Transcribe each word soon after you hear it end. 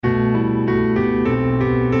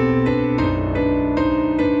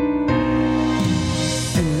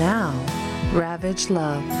Ravage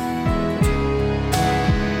Love.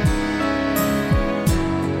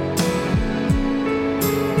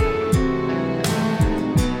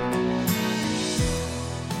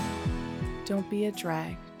 Don't be a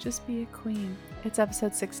drag, just be a queen. It's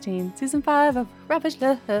episode 16, season 5 of Ravage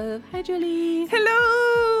Love. Hi, Julie.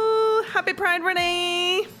 Hello! Happy Pride,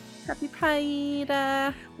 Renee! Happy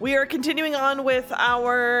Pride. We are continuing on with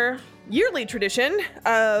our yearly tradition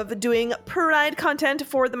of doing Pride content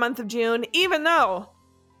for the month of June, even though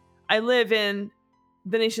I live in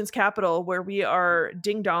the nation's capital where we are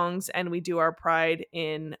ding-dongs and we do our Pride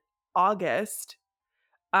in August.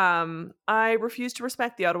 I refuse to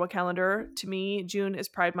respect the Ottawa calendar. To me, June is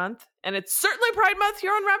Pride Month, and it's certainly Pride Month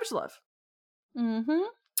here on Ravage Love. Mm-hmm.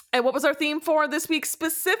 And what was our theme for this week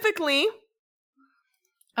specifically?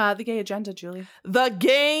 The gay agenda, Julie. The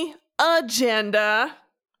gay agenda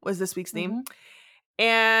was this week's theme. Mm-hmm.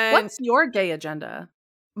 And what's your gay agenda?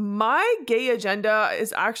 My gay agenda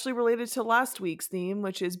is actually related to last week's theme,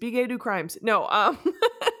 which is be gay, do crimes. No,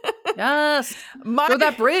 Yes. Throw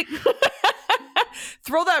that brick.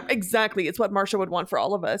 Throw that, exactly. It's what Marsha would want for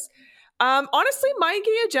all of us. Honestly, my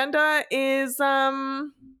gay agenda is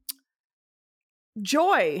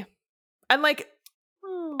joy. And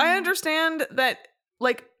I understand that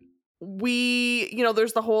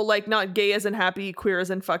there's the whole not gay as in happy, queer as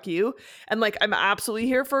in fuck you. And I'm absolutely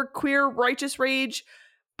here for queer righteous rage.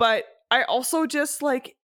 But I also just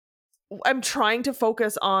I'm trying to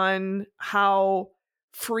focus on how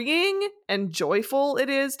freeing and joyful it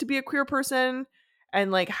is to be a queer person.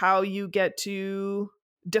 And how you get to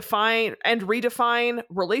define and redefine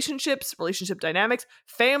relationships, relationship dynamics,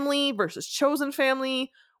 family versus chosen family,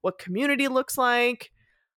 what community looks like.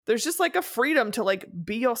 There's just a freedom to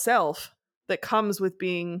be yourself that comes with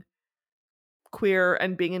being queer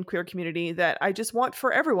and being in queer community that I just want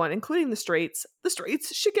for everyone, including the straights. The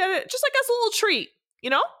straights should get it just as a little treat,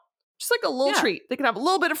 just a little treat. They can have a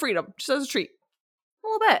little bit of freedom just as a treat. A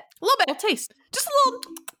little bit. A little bit. A little taste. Just a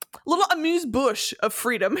little amuse-bouche of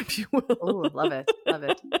freedom, if you will. Oh, love it. Love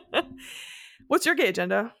it. What's your gay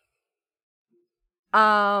agenda?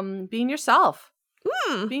 Being yourself.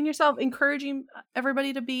 Being yourself, encouraging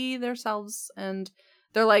everybody to be themselves, and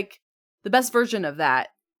they're the best version of that,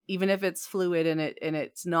 even if it's fluid and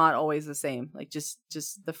it's not always the same. Just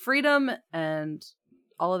the freedom and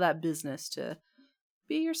all of that business to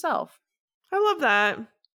be yourself. I love that.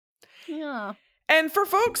 Yeah. And for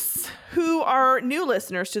folks who are new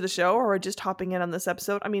listeners to the show or are just hopping in on this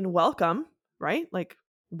episode, I mean, welcome, right?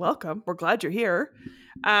 Welcome. We're glad you're here.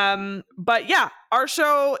 But yeah, our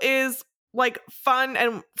show is fun,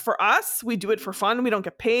 and for us, we do it for fun. We don't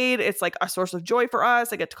get paid. It's a source of joy for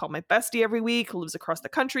us. I get to call my bestie every week who lives across the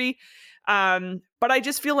country. But I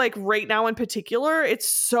just feel right now in particular,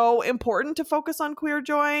 it's so important to focus on queer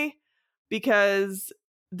joy because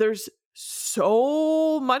there's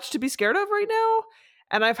so much to be scared of right now.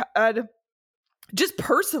 And I've had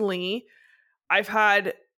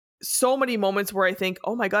so many moments where I think,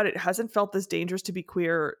 oh my God, it hasn't felt this dangerous to be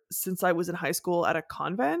queer since I was in high school at a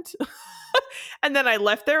convent. And then I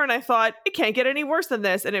left there and I thought, it can't get any worse than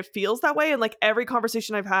this. And it feels that way. And every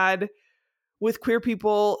conversation I've had with queer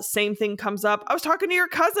people, same thing comes up. I was talking to your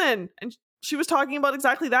cousin and she was talking about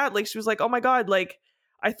exactly that. She was oh my God,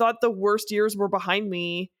 I thought the worst years were behind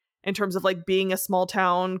me in terms of being a small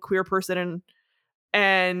town queer person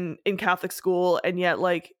and in Catholic school. And yet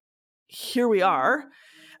here we are.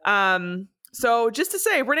 So just to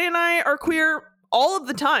say, Renee and I are queer all of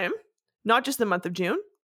the time, not just the month of June.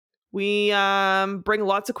 We bring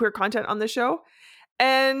lots of queer content on this show,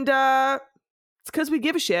 and it's because we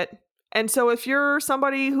give a shit. And so if you're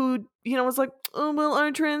somebody who is oh well,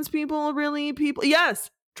 are trans people really people? Yes,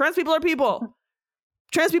 trans people are people.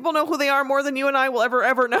 Trans people know who they are more than you and I will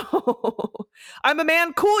ever know. I'm a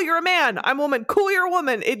man, cool, you're a man. I'm a woman, cool, you're a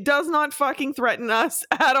woman. It does not fucking threaten us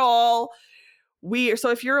at all. So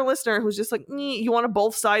if you're a listener who's just you want a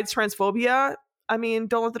both sides transphobia, I mean,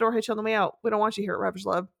 don't let the door hit you on the way out. We don't want you here at Ravage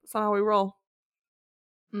Love. That's not how we roll.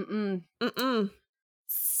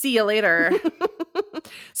 See you later.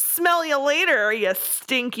 Smell you later, you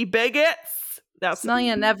stinky bigots. Smell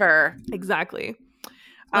you never. Exactly.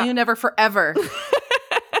 Smell you never forever.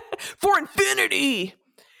 For infinity.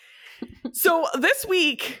 So this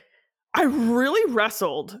week, I really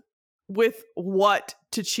wrestled with what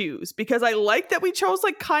to choose because I like that we chose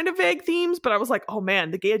kind of vague themes, but I was oh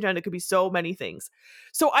man, the gay agenda could be so many things.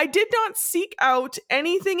 So I did not seek out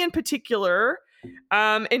anything in particular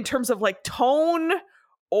in terms of tone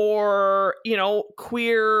or,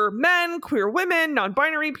 queer men, queer women,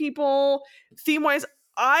 non-binary people. Theme-wise,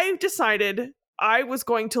 I decided I was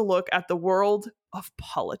going to look at the world of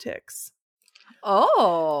politics.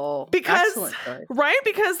 Oh, because excellent choice. right?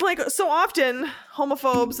 Because like so often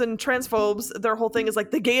homophobes and transphobes, their whole thing is like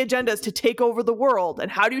the gay agenda is to take over the world. And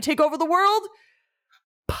how do you take over the world?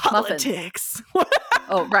 Politics.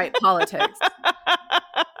 Oh, right, politics.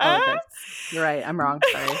 Politics. You're right. I'm wrong.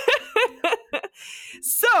 Sorry.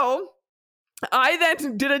 So I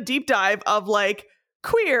then did a deep dive of like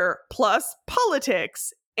queer plus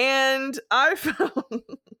politics, and I found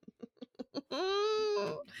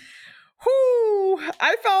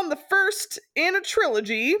I found the first in a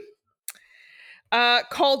trilogy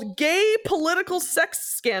called Gay Political Sex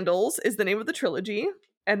Scandals is the name of the trilogy.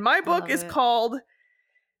 And my book is called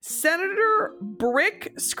Senator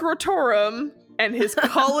Brick Scrotorum and His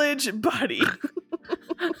College Buddy.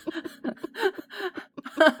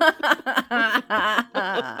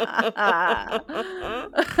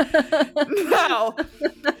 Now,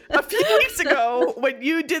 a few weeks ago, when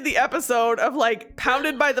you did the episode of like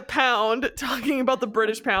Pounded by the Pound, talking about the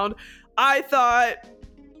British pound, I thought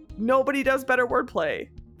nobody does better wordplay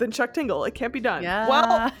than Chuck Tingle. It can't be done. Yes.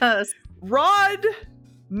 Well, Rod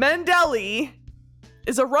Mandelli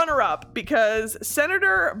is a runner-up because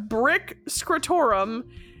Senator Brick Scrotorum,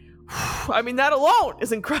 I mean, that alone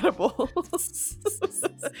is incredible. This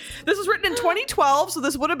was written in 2012, so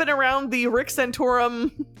this would have been around the Rick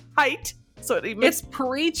Santorum height. So it's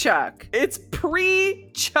pre-Chuck. It's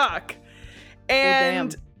pre-Chuck.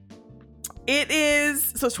 And it is,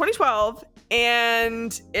 so it's 2012,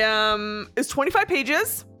 and it's 25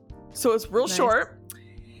 pages, so it's real short.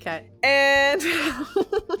 Okay. And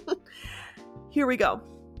here we go.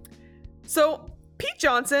 So Pete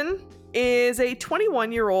Johnson is a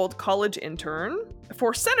 21-year-old college intern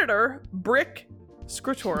for Senator Brick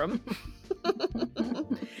Scrotorum.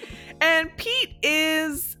 And Pete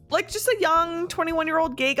is like just a young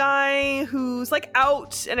 21-year-old gay guy who's like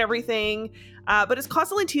out and everything, but is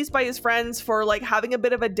constantly teased by his friends for like having a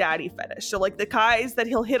bit of a daddy fetish. So like the guys that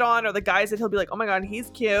he'll hit on or the guys that he'll be like, oh my God, he's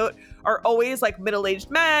cute, are always like middle-aged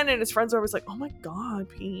men, and his friends are always like, oh my God,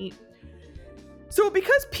 Pete. So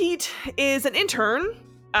because Pete is an intern,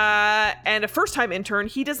 and a first-time intern,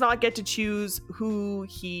 he does not get to choose who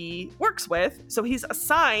he works with. So he's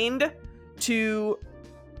assigned to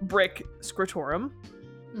Brick Scrotorum,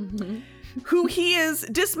 who he is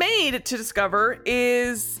dismayed to discover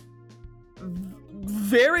is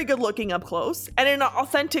very good looking up close and in an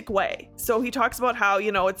authentic way. So he talks about how,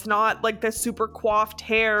 you know, it's not like the super coiffed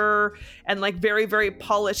hair and like very, very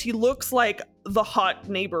polished. He looks like the hot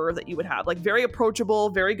neighbor that you would have, like very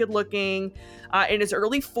approachable, very good looking, in his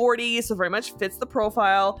early 40s, so very much fits the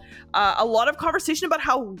profile. A lot of conversation about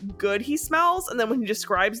how good he smells, and then when he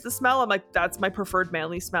describes the smell, I'm like, that's my preferred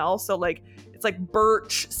manly smell. So like it's like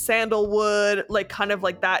birch, sandalwood, like kind of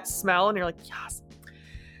like that smell, and you're like, yes.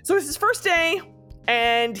 So it's his first day,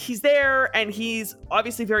 and he's there, and he's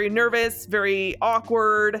obviously very nervous, very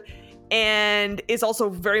awkward, and is also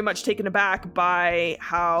very much taken aback by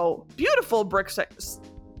how beautiful Brick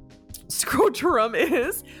Scrotorum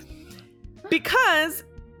is, because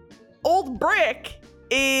old Brick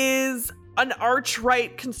is an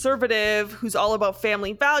arch-right conservative who's all about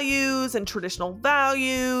family values and traditional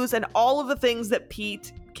values and all of the things that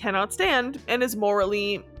Pete cannot stand and is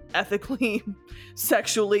morally, ethically,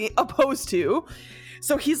 sexually opposed to.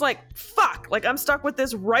 So he's like, fuck, like I'm stuck with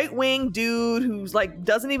this right-wing dude who's like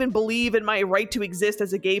doesn't even believe in my right to exist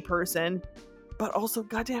as a gay person, but also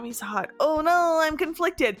goddamn he's hot. Oh no, I'm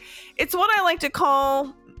conflicted. It's what I like to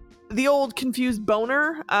call the old confused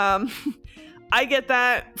boner. I get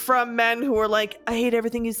that from men who are like, I hate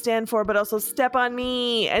everything you stand for, but also step on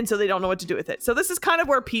me, and so they don't know what to do with it. So this is kind of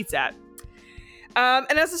where Pete's at.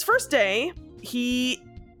 And as his first day, he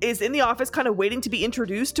is in the office kind of waiting to be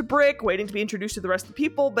introduced to Brick, waiting to be introduced to the rest of the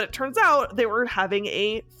people, but it turns out they were having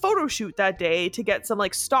a photo shoot that day to get some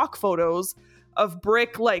like stock photos of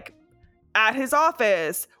Brick like at his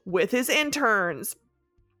office with his interns.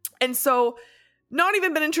 And so not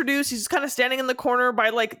even been introduced, he's just kind of standing in the corner by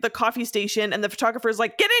like the coffee station, and the photographer is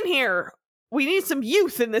like, get in here, we need some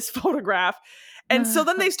youth in this photograph. And so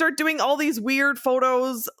then they start doing all these weird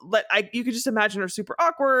photos that you could just imagine are super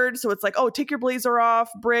awkward. So it's like, oh, take your blazer off,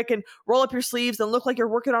 Brick, and roll up your sleeves and look like you're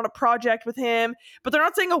working on a project with him. But they're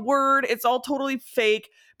not saying a word. It's all totally fake.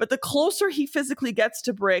 But the closer he physically gets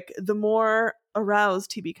to Brick, the more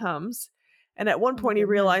aroused he becomes. And at one point he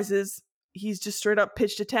realizes he's just straight up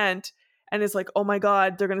pitched a tent and is like, oh my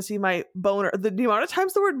God, they're going to see my boner. The amount of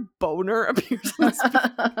times the word boner appears in this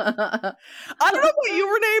I don't know about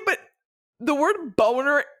you, Renee, but the word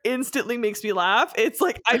boner instantly makes me laugh. It's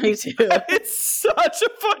like, it's such a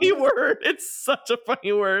funny word. It's such a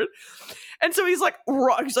funny word. And so he's like, oh,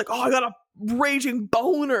 I got a raging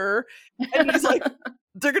boner. And he's like,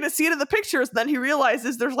 they're going to see it in the pictures. And then he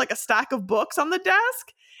realizes there's like a stack of books on the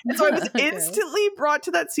desk. And so I was instantly brought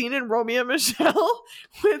to that scene in Romeo and Michelle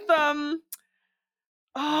with,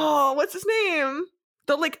 what's his name?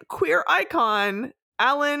 The like queer icon,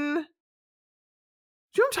 Alan. Do you know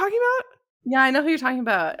what I'm talking about? Yeah, I know who you're talking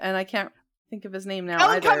about. And I can't think of his name now.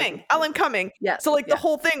 Alan Cumming. Yeah. So like the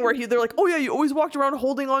whole thing where they're like, oh yeah, you always walked around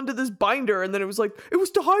holding on to this binder. And then it was like, it was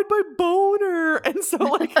to hide my boner. And so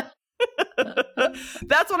like,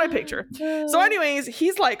 that's what I picture. So anyways,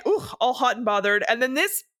 he's like, ooh, all hot and bothered. And then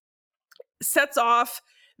this sets off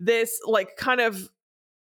this like kind of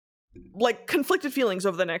like conflicted feelings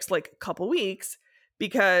over the next like couple weeks,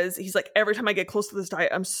 because he's like, every time I get close to this guy,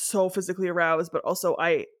 I'm so physically aroused, but also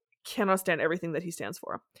I cannot stand everything that he stands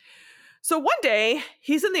for. So one day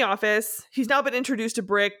he's in the office. He's now been introduced to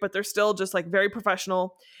Brick, but they're still just like very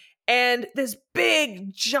professional. And this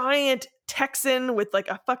big giant Texan with like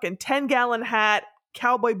a fucking 10-gallon hat,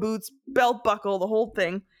 cowboy boots, belt buckle, the whole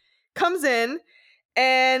thing, comes in,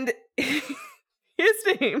 and his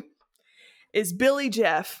name is Billy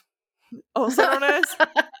Jeff, also known as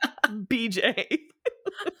BJ.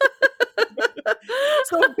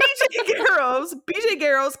 So BJ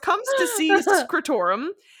Garrows comes to see Scrotorum,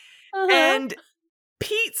 and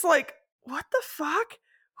Pete's like, what the fuck?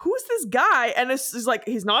 Who's this guy? And it's like,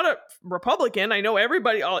 he's not a Republican. I know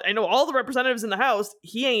everybody. I know all the representatives in the House.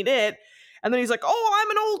 He ain't it. And then he's like, oh, I'm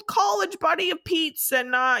an old college buddy of Pete's.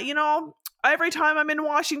 And, every time I'm in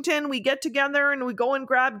Washington, we get together and we go and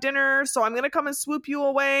grab dinner. So I'm going to come and swoop you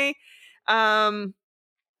away. And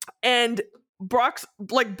Brick's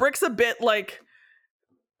a bit like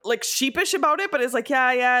sheepish about it, but it's like,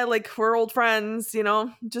 yeah, like we're old friends,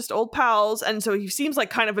 just old pals. And so he seems like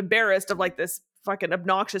kind of embarrassed of like this fucking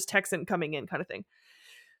obnoxious Texan coming in kind of thing.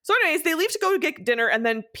 So anyways, they leave to go get dinner, and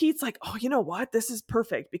then Pete's like, oh, you know what? This is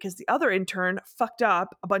perfect because the other intern fucked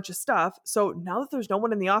up a bunch of stuff. So now that there's no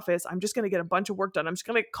one in the office, I'm just going to get a bunch of work done. I'm just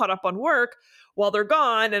going to get caught up on work while they're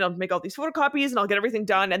gone, and I'll make all these photocopies and I'll get everything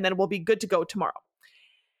done, and then we'll be good to go tomorrow.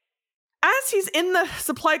 As he's in the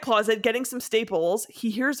supply closet getting some staples, he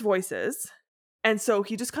hears voices. And so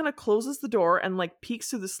he just kind of closes the door and like peeks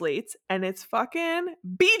through the slates, and it's fucking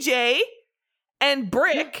BJ and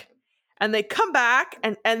Brick. And they come back,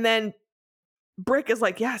 and then Brick is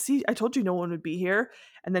like, yeah, see, I told you no one would be here.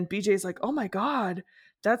 And then BJ's like, oh my God,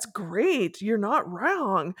 that's great. You're not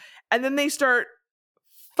wrong. And then they start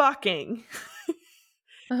fucking.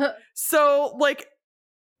 So like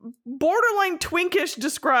borderline twinkish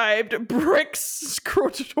described Brick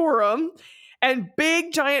Scrotorum and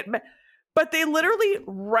big giant, but they literally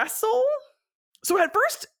wrestle. So at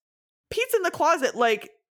first, Pete's in the closet,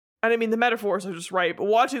 like, and I mean, the metaphors are just right, but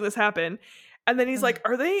watching this happen, and then he's like,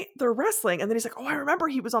 they're wrestling. And then he's like, oh, I remember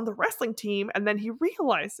he was on the wrestling team. And then he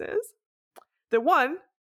realizes that one,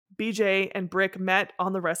 BJ and Brick met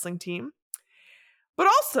on the wrestling team, but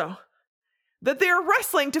also that they're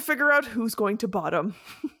wrestling to figure out who's going to bottom.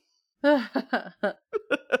 And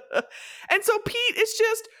so Pete is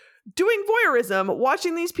just doing voyeurism,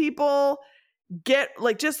 watching these people get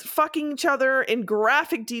like just fucking each other in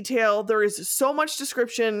graphic detail. There is so much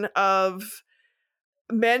description of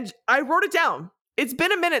men. I wrote it down. It's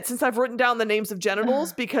been a minute since I've written down the names of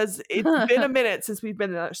genitals because it's been a minute since we've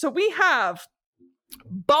been there. So we have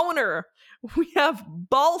boner, we have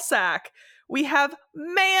ball sack, we have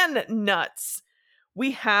man nuts,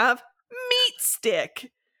 we have meat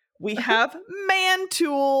stick, we have man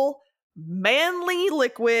tool, manly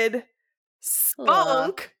liquid,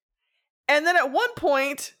 spunk. And then at one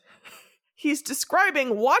point, he's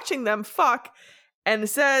describing watching them fuck and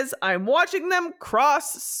says, I'm watching them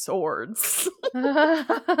cross swords.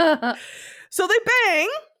 So they bang,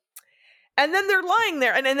 and then they're lying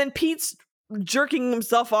there. And then Pete's jerking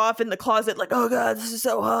himself off in the closet like, oh God, this is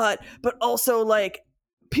so hot. But also like,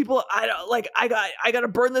 people, I got to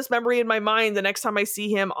burn this memory in my mind the next time I see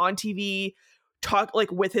him on TV talk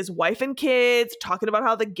like with his wife and kids, talking about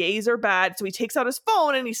how the gays are bad. So he takes out his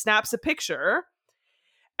phone and he snaps a picture,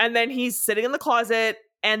 and then he's sitting in the closet,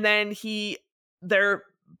 and then they're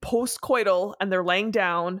post-coital and they're laying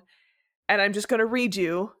down, and I'm just going to read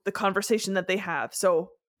you the conversation that they have. So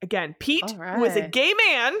again, Pete, who is a gay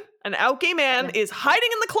man, an out gay man, is hiding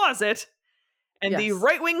in the closet, and the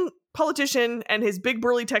right-wing politician and his big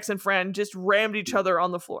burly Texan friend just rammed each other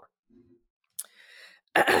on the floor.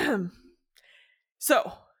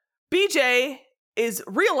 So, BJ is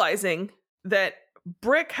realizing that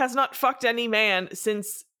Brick has not fucked any man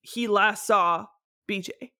since he last saw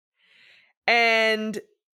BJ. And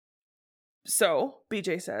so,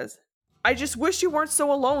 BJ says, I just wish you weren't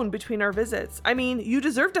so alone between our visits. I mean, you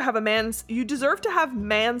deserve to have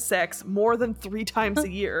man sex more than 3 times a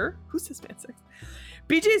year. Who says man sex?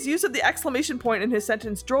 BJ's use of the exclamation point in his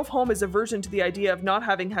sentence drove home his aversion to the idea of not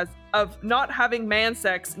having man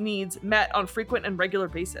sex needs met on frequent and regular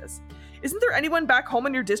basis. Isn't there anyone back home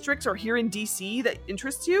in your districts or here in DC that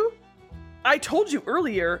interests you? I told you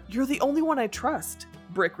earlier, you're the only one I trust,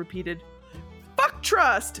 Brick repeated. Fuck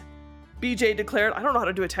trust, BJ declared. I don't know how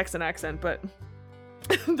to do a Texan accent, but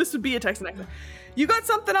this would be a Texan accent. You got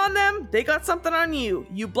something on them, they got something on you.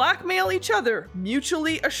 You blackmail each other,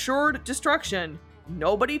 mutually assured destruction.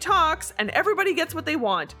 Nobody talks, and everybody gets what they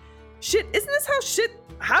want. Shit, isn't this how shit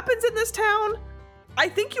happens in this town? I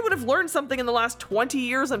think you would have learned something in the last 20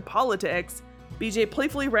 years in politics. BJ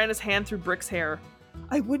playfully ran his hand through Brick's hair.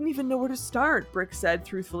 I wouldn't even know where to start, Brick said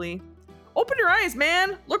truthfully. Open your eyes,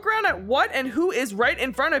 man. Look around at what and who is right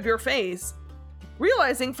in front of your face.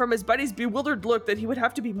 Realizing from his buddy's bewildered look that he would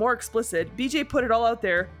have to be more explicit, BJ put it all out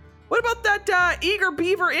there. What about that eager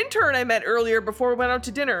beaver intern I met earlier before we went out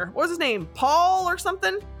to dinner? What was his name? Paul or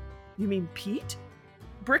something? You mean Pete?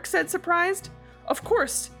 Brick said, surprised. Of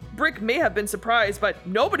course, Brick may have been surprised, but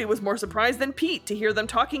nobody was more surprised than Pete to hear them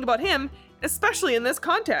talking about him, especially in this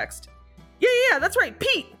context. Yeah, that's right,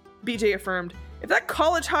 Pete, BJ affirmed. If that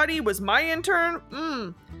college hottie was my intern,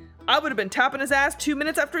 I would have been tapping his ass 2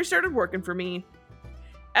 minutes after he started working for me.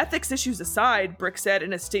 Ethics issues aside, Brick said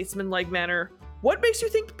in a statesman-like manner, what makes you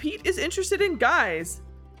think Pete is interested in guys?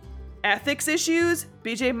 Ethics issues?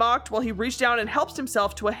 BJ mocked while he reached down and helped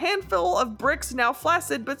himself to a handful of Brick's now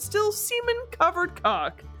flaccid but still semen-covered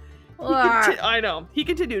cock. I know. He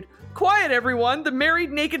continued, quiet everyone, the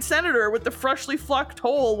married naked senator with the freshly flocked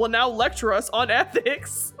hole will now lecture us on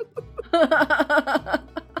ethics.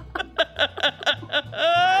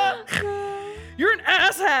 You're an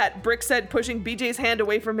asshat, Brick said, pushing BJ's hand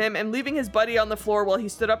away from him and leaving his buddy on the floor while he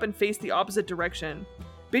stood up and faced the opposite direction.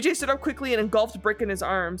 BJ stood up quickly and engulfed Brick in his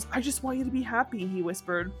arms. I just want you to be happy, he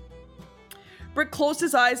whispered. Brick closed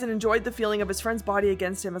his eyes and enjoyed the feeling of his friend's body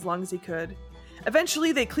against him as long as he could.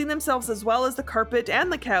 Eventually, they cleaned themselves as well as the carpet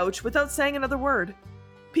and the couch without saying another word.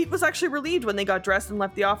 Pete was actually relieved when they got dressed and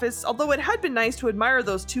left the office, although it had been nice to admire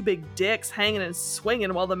those 2 big dicks hanging and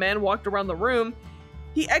swinging while the man walked around the room.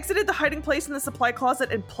 He exited the hiding place in the supply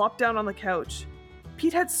closet and plopped down on the couch.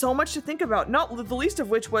 Pete had so much to think about, not the least of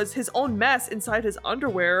which was his own mess inside his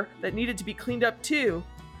underwear that needed to be cleaned up too.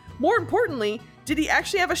 More importantly, did he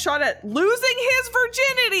actually have a shot at losing his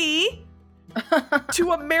virginity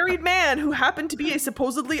to a married man who happened to be a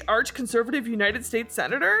supposedly arch-conservative United States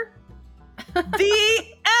senator? The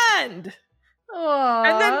end! Aww.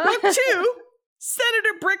 And then book 2,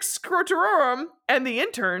 Senator Brick Scrotorum and the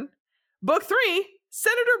intern. Book 3,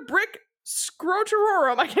 Senator Brick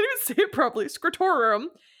Scrotorum, I can't even say it properly, Scrotorum,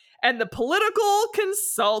 and the political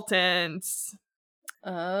consultant.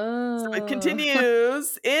 Oh. So it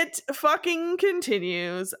continues. It fucking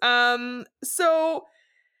continues. So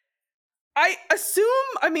I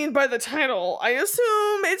assume, by the title, I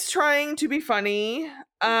assume it's trying to be funny.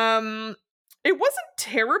 It wasn't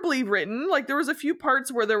terribly written. Like, there was a few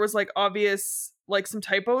parts where there was, like, obvious, like, some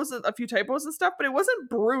typos, a few typos and stuff, but it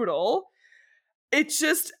wasn't brutal. It's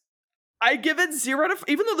just, I give it 0 to,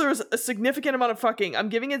 even though there was a significant amount of fucking, I'm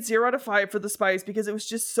giving it 0 out of 5 for the spice because it was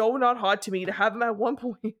just so not hot to me to have him at one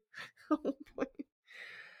point. At one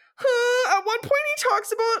point he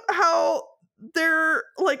talks about how they're,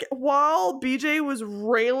 like, while BJ was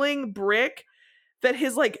railing Brick, that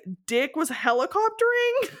his, like, dick was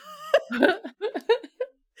helicoptering. And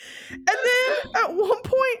then at one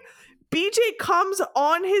point, BJ comes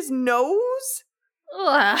on his nose.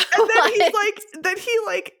 And then he's like,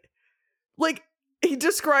 he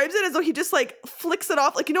describes it as though he just, like, flicks it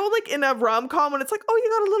off. Like, you know, like in a rom-com when it's like, oh, you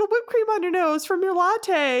got a little whipped cream on your nose from your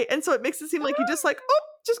latte. And so it makes it seem like he just like, oh,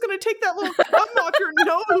 just gonna take that little crumb off your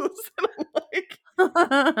nose. And I'm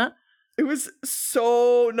like, it was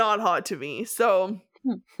so not hot to me. So,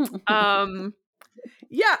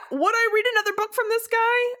 yeah, would I read another book from this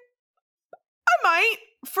guy? I might,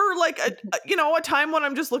 for like a time when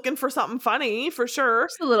I'm just looking for something funny, for sure.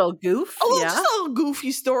 Just a little goof. Just a little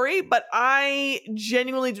goofy story, but I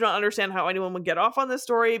genuinely do not understand how anyone would get off on this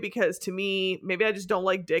story because to me, maybe I just don't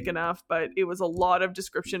like dick enough, but it was a lot of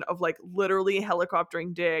description of like literally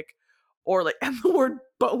helicoptering dick or like and the word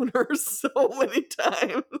boner so many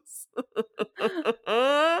times.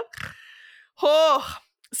 Oh,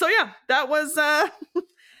 so yeah, that was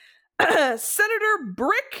Senator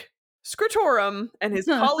Brick Scrotorum and his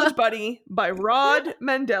college buddy by Rod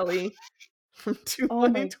Mandelli from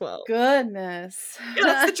 2012. Oh goodness. Yeah,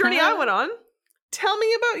 that's the journey I went on. Tell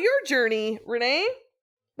me about your journey, Renee.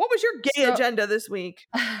 What was your gay agenda this week?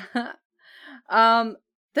 This happened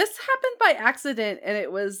by accident, and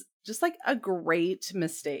it was just like a great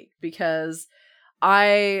mistake because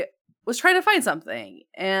I was trying to find something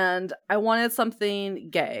and I wanted something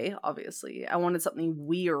gay, obviously. I wanted something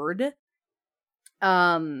weird.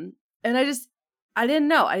 And I didn't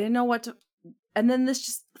know what to, and then this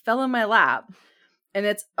just fell in my lap, and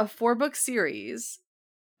it's a 4-book series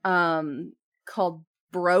called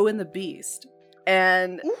Bro and the Beast.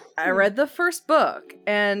 And I read the first book,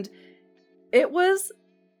 and it was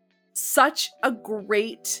such a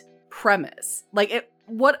great premise. Like it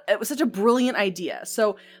was such a brilliant idea.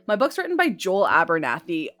 So my book's written by Joel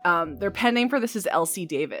Abernathy. Their pen name for this is Elsie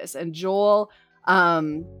Davis, and Joel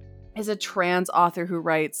is a trans author who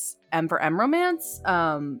writes M for M romance,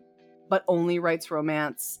 but only writes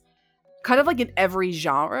romance kind of like in every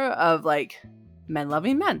genre of like men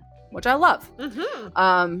loving men, which I love.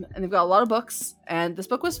 And they've got a lot of books, and this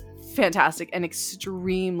book was fantastic and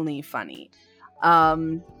extremely funny.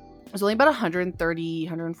 It was only about 130,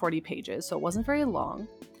 140 pages, so it wasn't very long.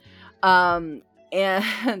 And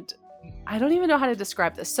I don't even know how to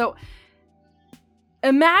describe this. So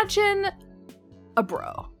imagine a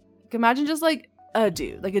bro. Imagine just like a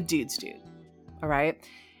dude, like a dude's dude. All right.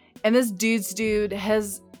 And this dude's dude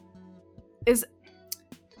is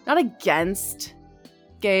not against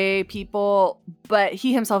gay people, but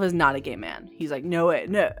he himself is not a gay man. He's like, no way,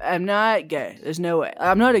 no, I'm not gay. There's no way.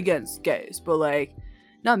 I'm not against gays, but like,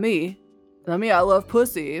 not me. Not me. I love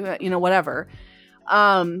pussy. You know, whatever.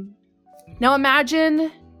 Now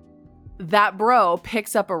imagine that bro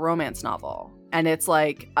picks up a romance novel, and it's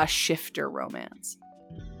like a shifter romance,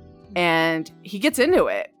 and he gets into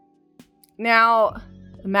it. Now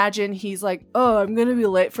imagine he's like, oh, I'm gonna be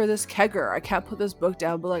late for this kegger. I can't put this book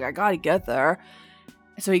down, but like I gotta get there.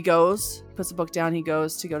 So he goes, puts the book down, he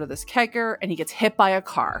goes to go to this kegger, and he gets hit by a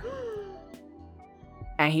car.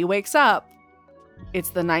 And he wakes up. It's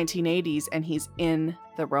the 1980s, and he's in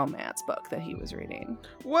the romance book that he was reading.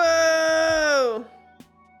 Whoa!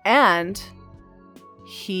 And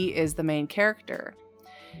he is the main character.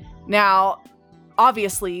 Now,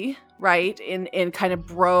 obviously, right, in kind of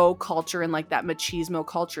bro culture and like that machismo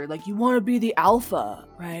culture, like you want to be the alpha,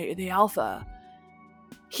 right? The alpha.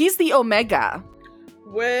 He's the omega.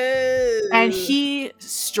 Whoa. And he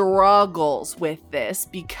struggles with this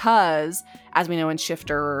because, as we know in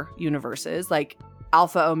shifter universes, like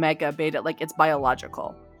alpha, omega, beta, like it's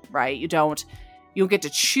biological, right? You don't get to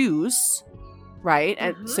choose, right?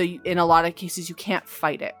 And so in a lot of cases, you can't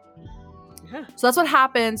fight it. Yeah. So that's what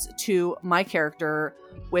happens to my character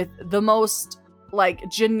with the most like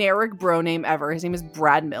generic bro name ever. His name is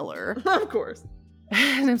Brad Miller. Of course.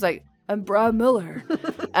 His name's like, I'm Brad Miller.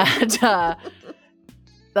 And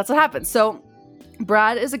that's what happens. So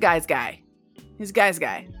Brad is a guy's guy. He's a guy's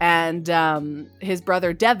guy. And his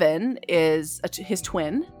brother Devin is his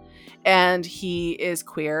twin. And he is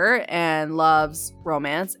queer and loves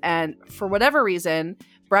romance. And for whatever reason,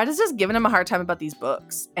 Brad is just giving him a hard time about these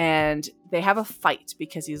books. And they have a fight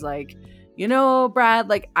because he's like, you know, Brad,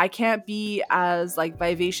 like I can't be as like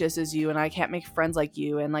vivacious as you, and I can't make friends like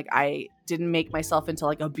you, and like I didn't make myself into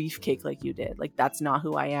like a beefcake like you did. Like that's not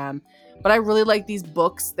who I am. But I really like these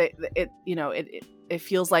books that it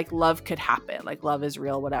feels like love could happen, like love is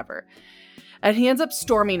real, whatever. And he ends up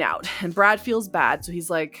storming out, and Brad feels bad, so he's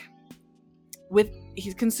like,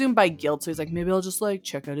 he's consumed by guilt, so he's like, maybe I'll just like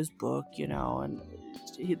check out his book, you know, and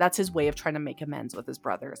that's his way of trying to make amends with his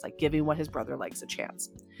brother. It's like giving what his brother likes a chance.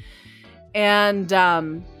 And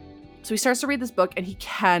so he starts to read this book, and he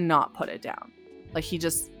cannot put it down. Like he's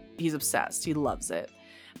obsessed. He loves it.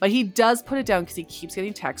 But he does put it down because he keeps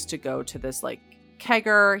getting texts to go to this like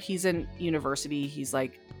kegger. He's in university. He's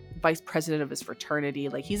like vice president of his fraternity.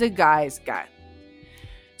 Like he's a guy's guy.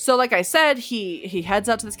 So like I said, he heads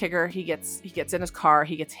out to this kegger. He gets in his car.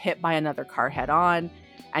 He gets hit by another car head on,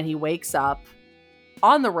 and he wakes up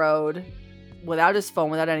on the road without his phone,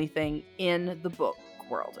 without anything, in the book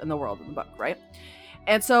world, in the world of the book, right?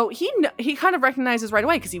 And so he kind of recognizes right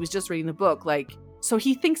away because he was just reading the book, like, so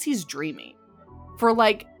he thinks he's dreaming. For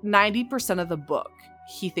like 90% of the book,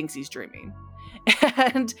 he thinks he's dreaming.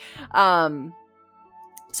 And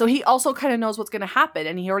so he also kind of knows what's going to happen,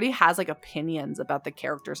 and he already has like opinions about the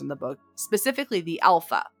characters in the book, specifically the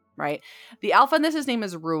alpha, right? The alpha in this, his name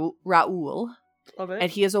is Raoul.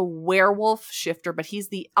 And he is a werewolf shifter, but he's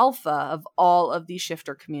the alpha of all of these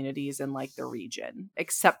shifter communities in like the region,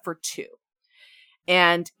 except for 2.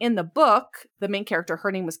 And in the book, the main character,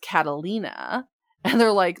 her name was Catalina, and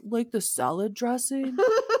they're like the salad dressing.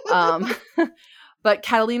 But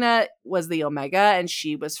Catalina was the omega, and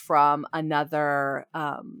she was from another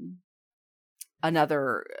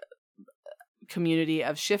another community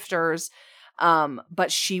of shifters.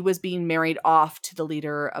 But she was being married off to the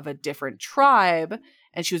leader of a different tribe,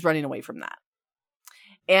 and she was running away from that.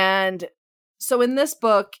 And so in this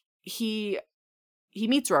book, he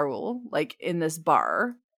meets Raoul, like, in this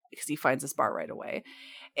bar, because he finds this bar right away.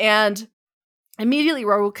 And immediately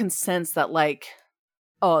Raoul can sense that, like,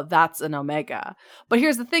 oh, that's an Omega. But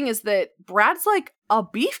here's the thing is that Brad's like a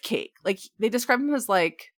beefcake. Like, they describe him as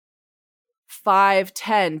like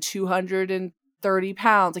 5'10", 230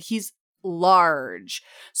 pounds. Like, he's large.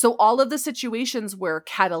 So all of the situations where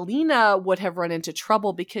Catalina would have run into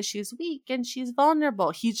trouble because she's weak and she's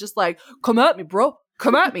vulnerable, he's just like, come at me, bro.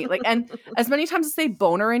 Come at me. Like, and as many times as they say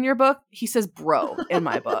boner in your book, he says bro in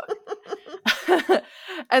my book.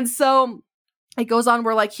 And so it goes on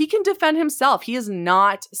where, like, he can defend himself. He is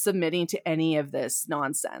not submitting to any of this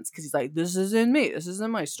nonsense because he's like, this isn't me. This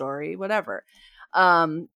isn't my story, whatever.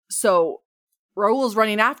 So Raoul's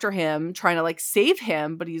running after him, trying to, like, save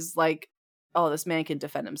him, but he's like, oh, this man can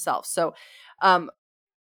defend himself. So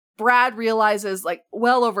Brad realizes, like,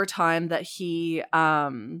 well over time that he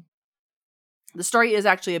the story is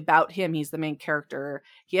actually about him. He's the main character.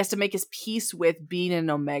 He has to make his peace with being an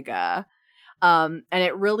Omega. And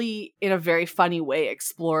it really, in a very funny way,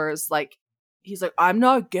 explores, like, he's like, I'm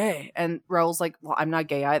not gay. And Raoul's like, well, I'm not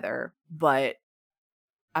gay either, but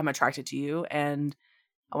I'm attracted to you and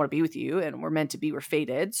I want to be with you and we're meant to be, we're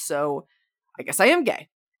fated. So I guess I am gay.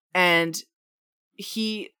 And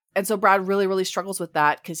so Brad really, really struggles with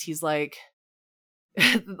that because he's like,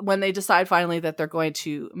 when they decide finally that they're going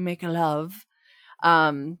to make love,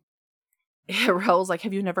 Raoul's like,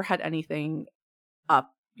 have you never had anything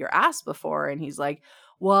up your ass before? And he's like,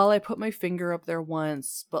 well, I put my finger up there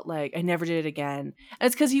once, but, like, I never did it again. And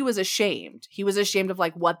it's because he was ashamed. He was ashamed of,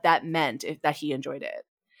 like, what that meant, if that he enjoyed it.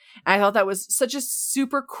 And I thought that was such a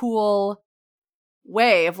super cool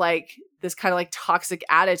way of, like, this kind of, like, toxic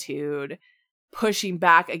attitude pushing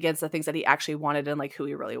back against the things that he actually wanted and, like, who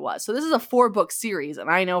he really was. So this is a 4-book series, and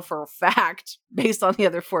I know for a fact, based on the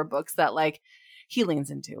other 4 books, that, like, he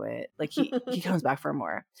leans into it. Like, he comes back for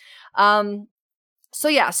more. So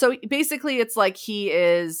yeah, so basically it's like he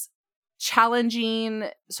is challenging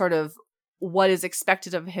sort of what is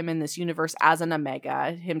expected of him in this universe as an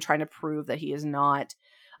Omega, him trying to prove that he is not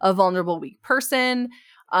a vulnerable, weak person.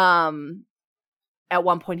 At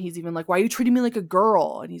one point he's even like, why are you treating me like a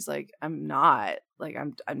girl? And he's like, I'm not. Like,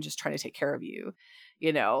 I'm just trying to take care of you,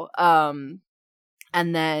 you know? And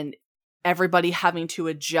then everybody having to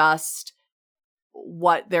adjust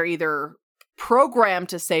what they're either programmed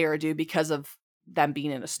to say or do because of them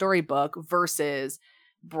being in a storybook versus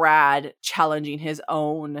Brad challenging his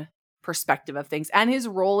own perspective of things and his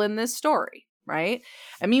role in this story, right?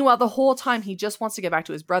 And meanwhile, the whole time he just wants to get back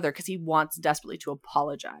to his brother because he wants desperately to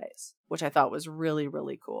apologize, which I thought was really,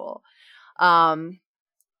 really cool.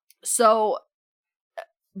 So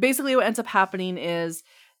basically what ends up happening is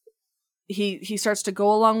he starts to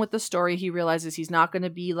go along with the story. He realizes he's not going to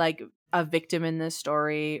be like a victim in this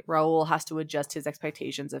story. Raoul has to adjust his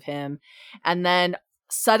expectations of him. And then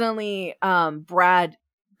suddenly Brad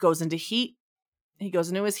goes into heat. He goes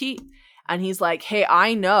into his heat and he's like, hey,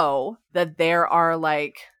 I know that there are,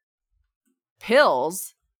 like,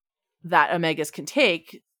 pills that Omegas can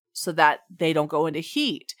take so that they don't go into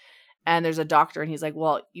heat. And there's a doctor and he's like,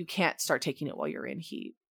 well, you can't start taking it while you're in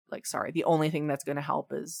heat. Like, sorry, the only thing that's going to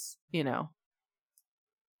help is, you know,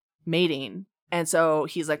 mating. And so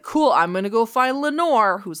he's like, cool, I'm going to go find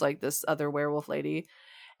Lenore, who's like this other werewolf lady.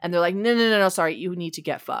 And they're like, no, sorry, you need to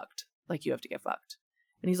get fucked. Like, you have to get fucked.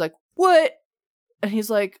 And he's like, what? And he's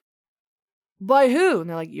like, by who? And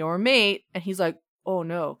they're like, your mate. And he's like, oh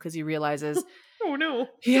no, because he realizes, oh no,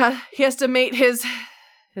 he has to mate his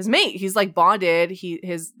mate. He's like bonded.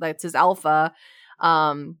 That's his alpha.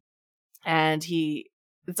 And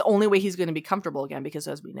it's the only way he's going to be comfortable again, because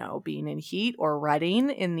as we know, being in heat or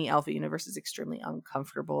rutting in the alpha universe is extremely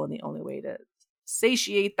uncomfortable. And the only way to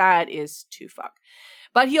satiate that is to fuck.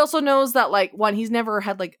 But he also knows that, like, one, he's never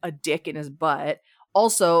had, like, a dick in his butt.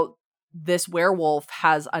 Also, this werewolf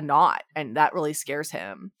has a knot, and that really scares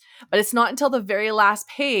him. But it's not until the very last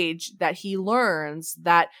page that he learns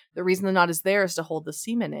that the reason the knot is there is to hold the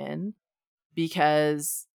semen in,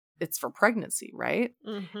 because it's for pregnancy, right?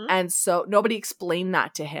 Mm-hmm. And so nobody explained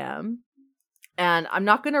that to him. And I'm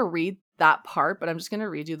not going to read that part, but I'm just going to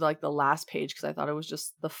read you the last page because I thought it was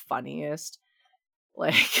just the funniest.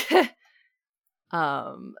 Like, just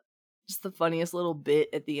the funniest little bit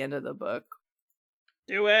at the end of the book.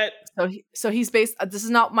 Do it. So he's this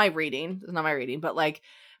is not my reading. This is not my reading, but, like,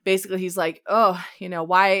 basically he's like, oh, you know,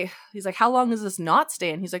 why? He's like, how long does this knot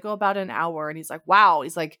stay? And he's like, oh, about an hour. And he's like, wow.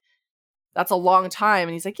 He's like, that's a long time.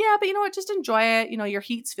 And he's like, yeah, but you know what? Just enjoy it. You know, your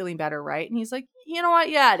heat's feeling better, right? And he's like, you know what?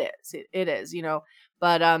 Yeah, it is. It is, you know.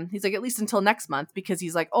 But he's like, at least until next month, because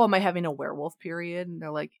he's like, oh, am I having a werewolf period? And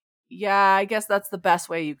they're like, yeah, I guess that's the best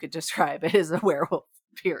way you could describe it, is a werewolf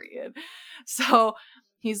period. So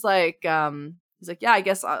he's like, yeah, I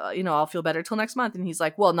guess, you know, I'll feel better till next month. And he's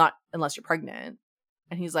like, well, not unless you're pregnant.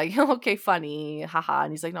 And he's like, okay, funny, haha.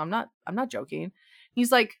 And he's like, no, I'm not joking.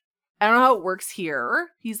 He's like, I don't know how it works here.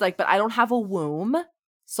 He's like, but I don't have a womb,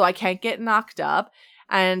 so I can't get knocked up.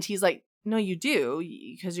 And he's like, no, you do,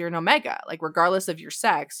 because you're an Omega. Like, regardless of your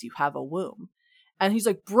sex, you have a womb. And he's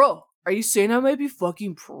like, bro, are you saying I might be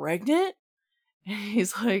fucking pregnant? And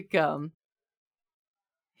he's like,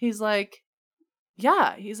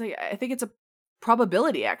 yeah. He's like, I think it's a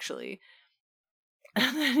probability, actually.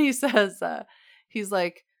 And then he says, he's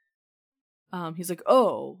like,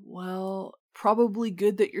 oh, well, probably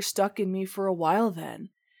good that you're stuck in me for a while then.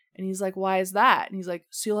 And he's like, why is that? And he's like,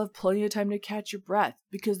 so you'll have plenty of time to catch your breath,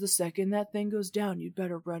 because the second that thing goes down, you'd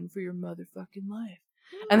better run for your motherfucking life.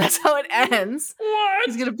 And that's how it ends. What?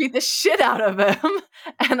 He's gonna beat the shit out of him.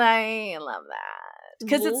 And I love that.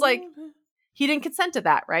 Because it's like, he didn't consent to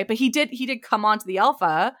that, right? But he did come onto the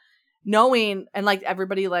Alpha knowing, and like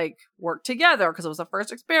everybody like worked together because it was the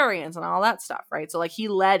first experience and all that stuff, right? So like he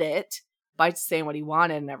led it by saying what he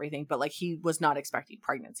wanted and everything, but like he was not expecting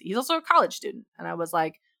pregnancy. He's also a college student. And I was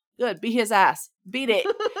like, good, beat his ass. Beat it.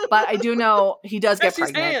 But I do know he does get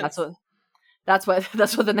pregnant. That's what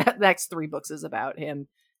the next 3 books is about, him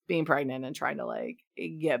being pregnant and trying to like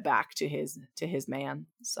get back to his man.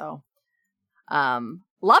 So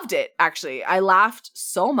loved it, actually. I laughed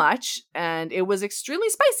so much, and it was extremely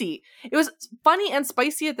spicy. It was funny and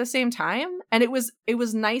spicy at the same time, and it was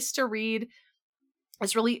nice to read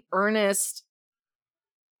this really earnest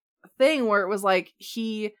thing where it was like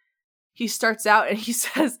he starts out and he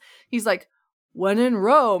says, he's like, when in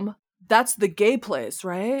Rome, that's the gay place,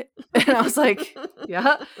 right? And I was like,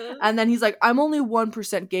 yeah. And then he's like, I'm only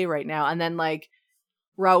 1% gay right now. And then like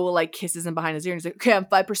Raul like kisses him behind his ear and he's like, okay, I'm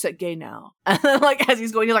 5% gay now. And then like as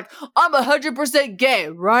he's going, he's like, I'm 100% gay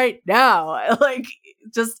right now. Like,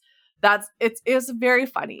 just it was very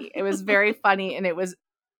funny. It was very funny, and it was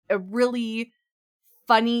a really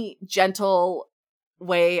funny, gentle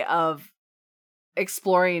way of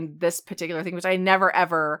exploring this particular thing, which I never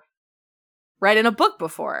ever read in a book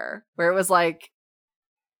before, where it was like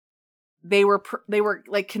they were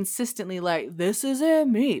like consistently like, this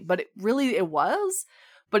isn't me, but it was,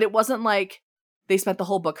 but it wasn't like they spent the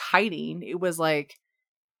whole book hiding. It was like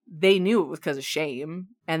they knew it was because of shame,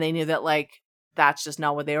 and they knew that like that's just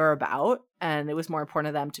not what they were about, and it was more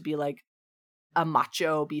important to them to be like a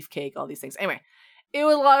macho beefcake, all these things. Anyway, it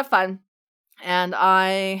was a lot of fun, and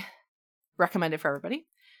I recommend it for everybody.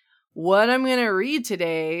 What I'm going to read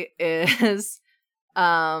today is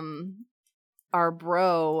our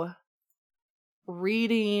bro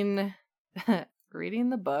reading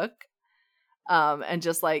the book and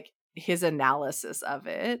just like his analysis of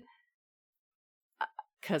it,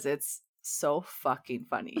 because it's so fucking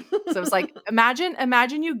funny. So it's like,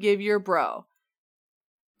 imagine you give your bro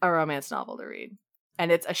a romance novel to read, and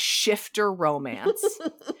it's a shifter romance.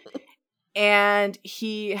 And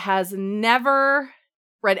he has never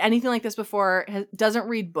read anything like this before, doesn't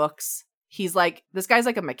read books. He's like, this guy's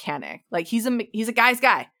like a mechanic. Like he's a guy's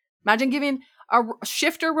guy. Imagine giving a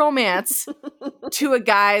shifter romance to a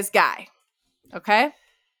guy's guy. Okay?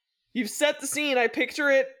 You've set the scene. I picture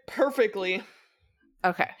it perfectly.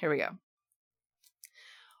 Okay, here we go.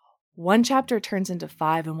 One chapter turns into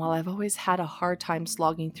 5, and while I've always had a hard time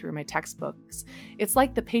slogging through my textbooks, it's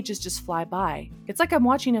like the pages just fly by. It's like I'm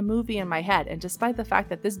watching a movie in my head, and despite the fact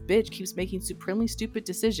that this bitch keeps making supremely stupid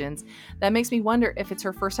decisions, that makes me wonder if it's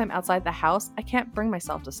her first time outside the house, I can't bring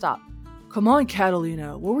myself to stop. Come on,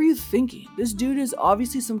 Catalina, what were you thinking? This dude is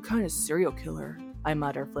obviously some kind of serial killer, I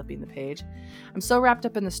mutter, flipping the page. I'm so wrapped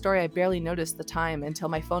up in the story I barely noticed the time until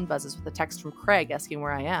my phone buzzes with a text from Craig asking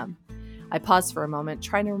where I am. I paused for a moment,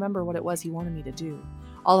 trying to remember what it was he wanted me to do.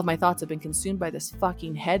 All of my thoughts have been consumed by this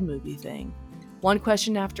fucking head movie thing. One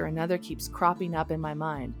question after another keeps cropping up in my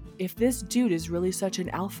mind. If this dude is really such an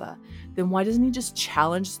alpha, then why doesn't he just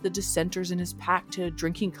challenge the dissenters in his pack to a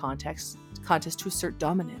drinking contest to assert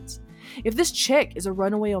dominance? If this chick is a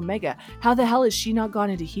runaway Omega, how the hell has she not gone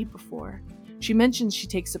into heat before? She mentions she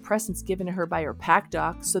takes suppressants given to her by her pack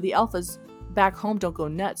doc, so the alphas back home don't go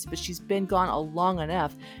nuts, but she's been gone long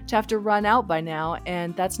enough to have to run out by now,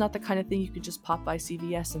 and that's not the kind of thing you can just pop by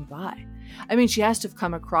CVS and buy. I mean, she has to have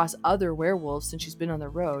come across other werewolves since she's been on the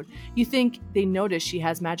road. You think they notice she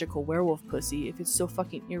has magical werewolf pussy if it's so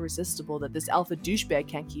fucking irresistible that this alpha douchebag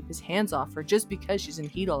can't keep his hands off her just because she's in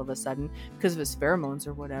heat all of a sudden because of his pheromones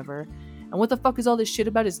or whatever. And what the fuck is all this shit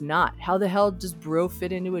about is not. How the hell does bro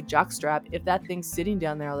fit into a jockstrap if that thing's sitting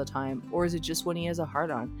down there all the time? Or is it just when he has a heart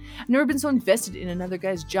on? I've never been so invested in another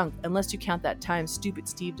guy's junk, unless you count that time Stupid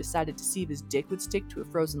Steve decided to see if his dick would stick to a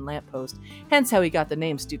frozen lamppost. Hence how he got the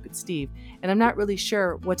name Stupid Steve. And I'm not really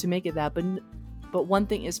sure what to make of that, but one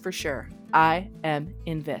thing is for sure. I am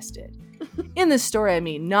invested. In this story, I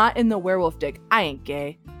mean, not in the werewolf dick. I ain't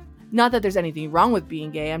gay. Not that there's anything wrong with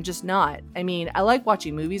being gay, I'm just not. I mean, I like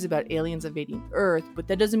watching movies about aliens invading Earth, but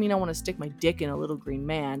that doesn't mean I want to stick my dick in a little green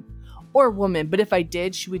man. Or woman, but if I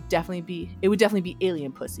did, it would definitely be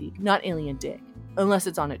alien pussy, not alien dick. Unless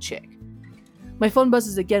it's on a chick. My phone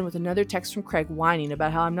buzzes again with another text from Craig whining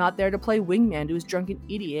about how I'm not there to play wingman to his drunken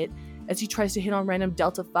idiot as he tries to hit on random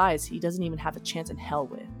Delta Phi's he doesn't even have a chance in hell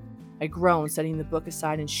with. I groan, setting the book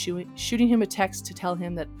aside and shooting him a text to tell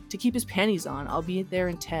him that to keep his panties on, I'll be there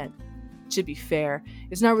in 10. To be fair,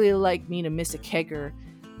 it's not really like me to miss a kegger,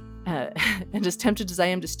 and as tempted as I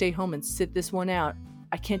am to stay home and sit this one out,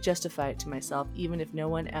 I can't justify it to myself, even if no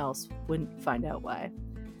one else wouldn't find out why.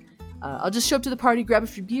 I'll just show up to the party, grab a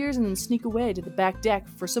few beers, and then sneak away to the back deck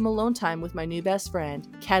for some alone time with my new best friend,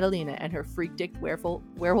 Catalina, and her freak-dick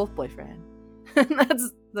werewolf boyfriend. That's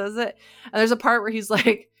it. And there's a part where he was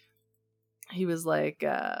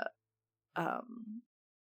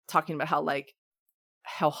talking about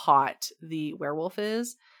how hot the werewolf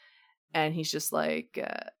is, and he's just like,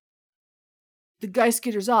 the guy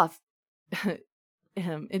skitters off,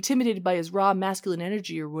 intimidated by his raw masculine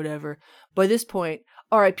energy or whatever. By this point,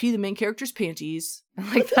 R.I.P. the main character's panties.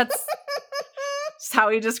 Like, that's just how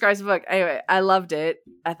he describes the book. Anyway, I loved it.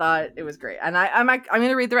 I thought it was great, and I'm going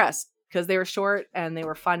to read the rest because they were short and they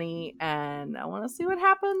were funny, and I want to see what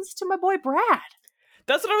happens to my boy Brad.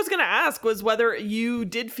 That's what I was going to ask, was whether you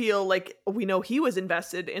did feel like, we know he was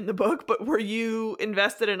invested in the book, but were you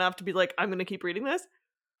invested enough to be like, I'm going to keep reading this?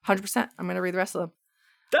 100%. I'm going to read the rest of them.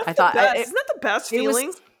 Isn't that the best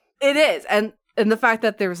feeling? It is. And the fact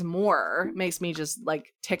that there's more makes me just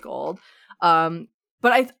like tickled. But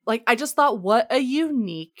I just thought, what a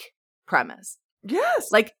unique premise.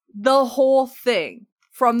 Yes. Like the whole thing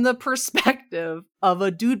from the perspective of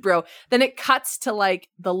a dude bro, then it cuts to like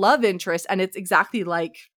the love interest, and it's exactly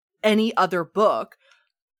like any other book,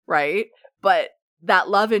 right? But that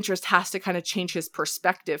love interest has to kind of change his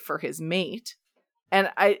perspective for his mate. And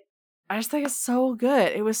I just think it's so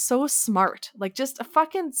good. It was so smart. Like, just a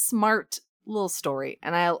fucking smart little story.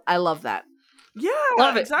 And I love that. Yeah,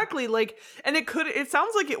 love it. Exactly. Like, and it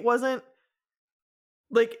sounds like it wasn't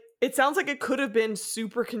like, it sounds like it could have been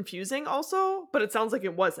super confusing also, but it sounds like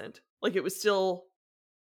it wasn't. Like, it was still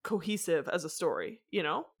cohesive as a story, you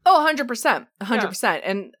know? Oh, 100%. 100%.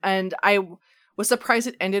 Yeah. And I was surprised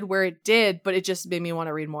it ended where it did, but it just made me want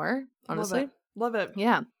to read more, honestly. Love it.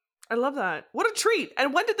 Yeah. I love that. What a treat.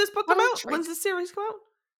 And when did this book come out? When's this series come out?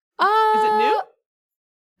 Is it new?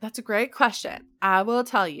 That's a great question. I will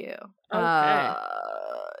tell you. Okay.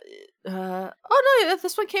 Oh, no,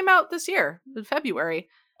 this one came out this year in February.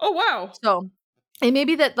 Oh, wow. So it may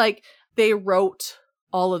be that like they wrote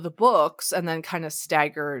all of the books and then kind of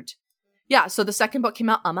staggered. Yeah, so the second book came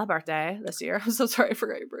out on my birthday this year. I'm so sorry I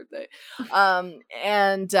forgot your birthday.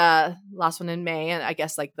 And last one in May, and I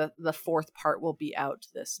guess like the fourth part will be out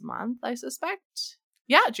this month, I suspect.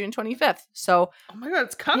 Yeah, June 25th. So oh my god,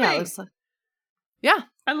 it's coming. Yeah.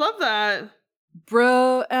 I love that.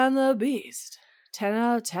 Bro and the Beast. 10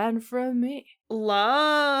 out of 10 from me.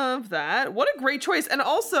 Love that. What a great choice. And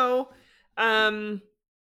also, I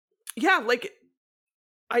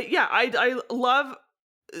love,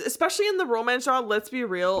 especially in the romance genre, let's be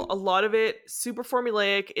real, a lot of it super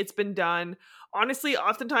formulaic. It's been done. Honestly,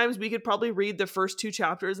 oftentimes we could probably read the first 2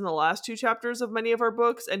 chapters and the last 2 chapters of many of our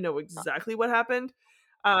books and know exactly what happened.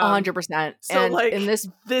 100%. So and like in this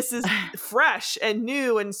is fresh and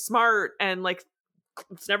new and smart, and like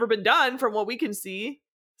it's never been done from what we can see.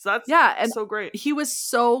 So that's so great. He was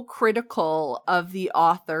so critical of the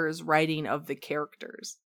author's writing of the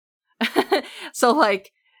characters. So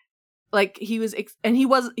like he was, and he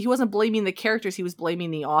wasn't blaming the characters, he was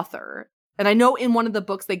blaming the author. And I know in one of the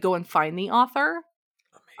books they go and find the author.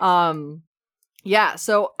 Amazing. Yeah,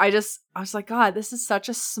 so I was like, God, this is such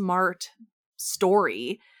a smart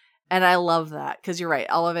story. And I love that, because you're right,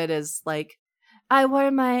 all of it is like, I wore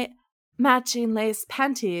my matching lace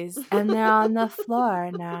panties, and they're on the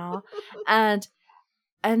floor now. And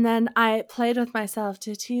then I played with myself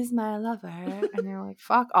to tease my lover. And you're like,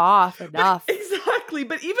 fuck off, enough. Exactly.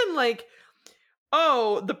 But even like,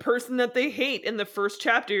 oh, the person that they hate in the first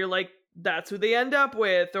chapter, you're like, that's who they end up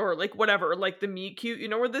with, or like whatever, like the meet cute, you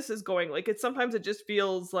know where this is going. Like sometimes it just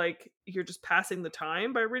feels like you're just passing the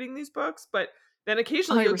time by reading these books, but then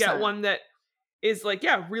occasionally you'll get 100%. one that is like,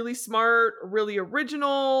 yeah, really smart, really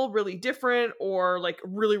original, really different, or like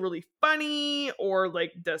really, really funny, or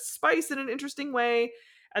like does spice in an interesting way.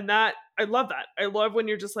 And that, I love that. I love when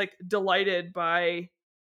you're just like delighted by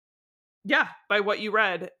what you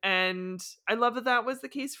read. And I love that that was the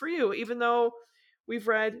case for you, even though we've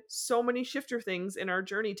read so many shifter things in our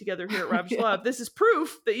journey together here at Ravage Love. This is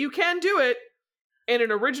proof that you can do it in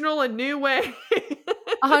an original and new way.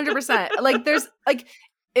 100%. Like there's like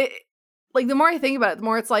it, like the more I think about it, the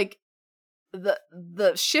more it's like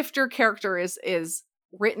the shifter character is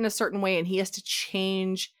written a certain way, and he has to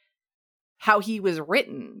change how he was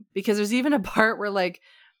written, because there's even a part where like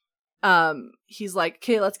he's like,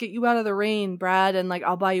 okay, let's get you out of the rain, Brad, and like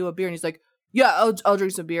I'll buy you a beer, and he's like, yeah, I'll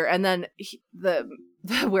drink some beer, and then the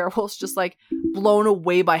werewolf's just like blown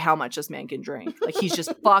away by how much this man can drink. Like he's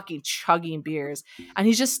just fucking chugging beers, and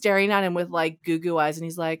he's just staring at him with like goo eyes, and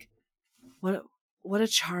he's like, what a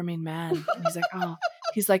charming man. And he's like, oh,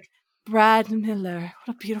 he's like, Brad Miller,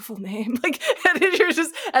 what a beautiful name. Like, and you're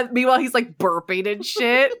just, and meanwhile he's like burping and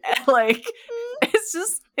shit, and like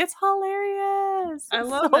it's hilarious. I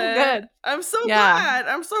love so it. Good. I'm so glad.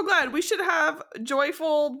 I'm so glad. We should have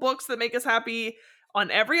joyful books that make us happy on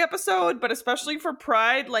every episode, but especially for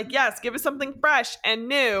Pride. Like, yes, give us something fresh and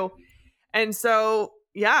new. And so,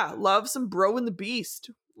 yeah, love some Bro and the Beast.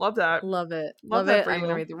 Love that. Love it. Love Love that it. for I'm you.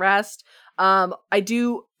 gonna read the rest. I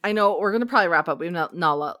know we're gonna probably wrap up. We have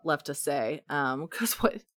not a lot left to say. Because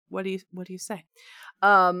what do you say?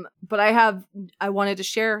 But I wanted to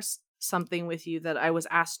share something with you that I was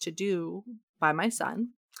asked to do by my son.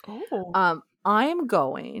 Oh. I'm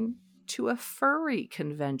going to a furry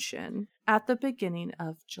convention at the beginning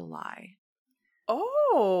of July.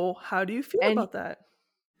 Oh, how do you feel about that?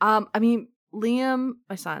 I mean, Liam,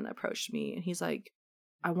 my son, approached me and he's like,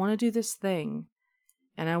 I want to do this thing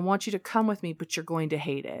and I want you to come with me, but you're going to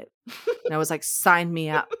hate it. And I was like, sign me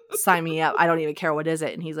up. Sign me up. I don't even care what is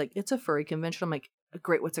it. And he's like, it's a furry convention. I'm like,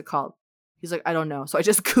 great. What's it called? He's like, I don't know. So I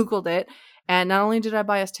just Googled it. And not only did I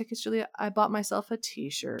buy us tickets, Julia, I bought myself a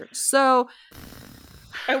t-shirt. So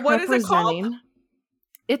and what is it called?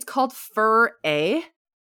 It's called Fur A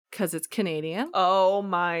because it's Canadian. Oh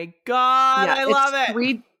my God. Yeah, I love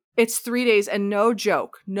it. It's 3 days and no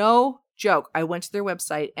joke. I went to their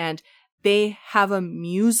website and they have a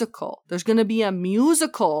musical. There's going to be a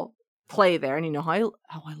musical play there. And you know how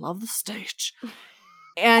I love the stage.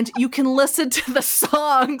 And you can listen to the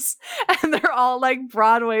songs and they're all like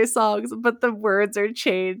Broadway songs, but the words are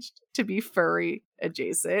changed to be furry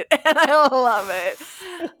adjacent. And I love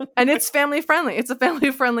it. And it's family friendly. It's a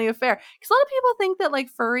family friendly affair. Because a lot of people think that like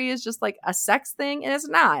furry is just like a sex thing, and it's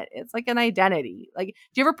not. It's like an identity. Like,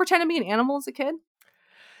 do you ever pretend to be an animal as a kid?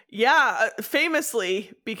 Yeah,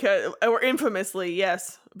 famously, or infamously,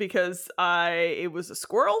 yes, because it was a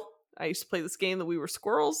squirrel. I used to play this game that we were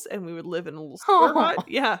squirrels and we would live in a little squirrel hut.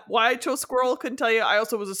 Yeah. Why I chose squirrel, couldn't tell you. I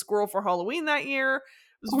also was a squirrel for Halloween that year. I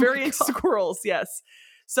was very into squirrels. Yes.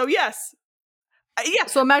 So yes. Yeah.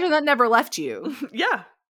 So imagine that never left you. Yeah.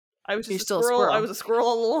 I was just a squirrel. I was a squirrel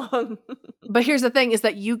all along. But here's the thing is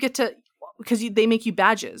that you get to, because they make you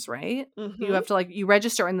badges, right? Mm-hmm. You have to you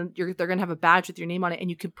register and then they're going to have a badge with your name on it and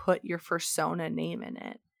you can put your fursona name in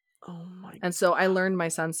it. Oh my God. And so I learned my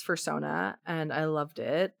son's fursona and I loved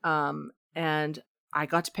it. And I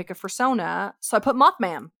got to pick a fursona. So I put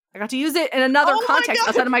Mothman. I got to use it in another context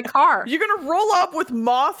outside of my car. You're going to roll up with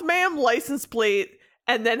Mothman license plate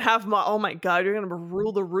and then have oh my God, you're going to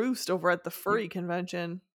rule the roost over at the furry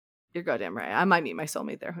convention. You're goddamn right. I might meet my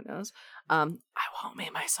soulmate there. Who knows? I won't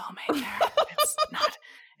meet my soulmate there.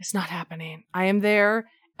 It's not happening. I am there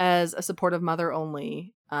as a supportive mother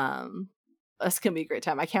only. This can be a great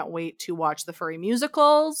time. I can't wait to watch the furry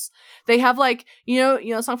musicals. They have you know,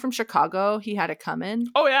 a song from Chicago, He Had It Coming.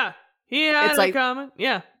 Oh yeah. He had it coming.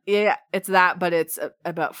 Yeah. Yeah, it's that, but it's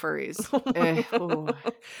about furries.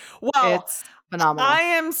 Well, it's phenomenal. I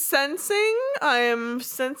am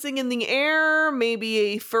sensing in the air maybe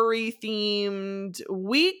a furry themed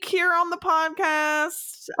week here on the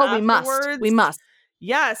podcast. Oh, we must.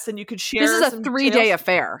 Yes, and you could share. This is a 3-day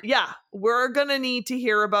affair. Yeah, we're gonna need to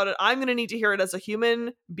hear about it. I'm gonna need to hear it as a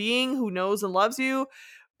human being who knows and loves you,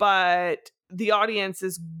 but the audience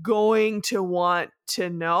is going to want to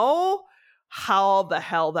know how the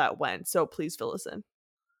hell that went. So please fill us in.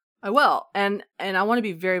 I will. And I want to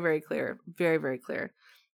be very, very clear. Very, very clear.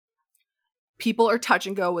 People are touch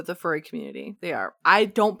and go with the furry community. They are. I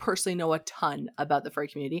don't personally know a ton about the furry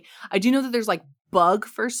community. I do know that there's like bug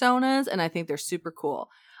fursonas, and I think they're super cool.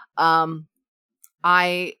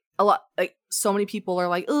 So many people are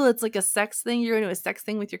like, oh, it's like a sex thing. You're into a sex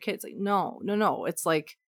thing with your kids. Like, no. It's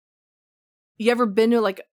like, you ever been to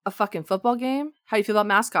like a fucking football game? How do you feel about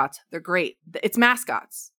mascots? They're great. It's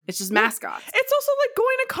mascots. It's just mascots. It's also like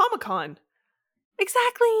going to Comic-Con.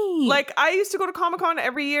 Exactly. Like, I used to go to Comic-Con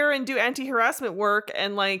every year and do anti-harassment work,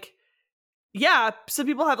 and like, yeah, some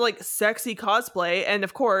people have like sexy cosplay, and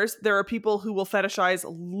of course there are people who will fetishize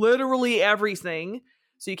literally everything,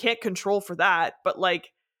 so you can't control for that. But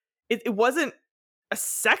like, it wasn't a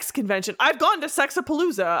sex convention. I've gone to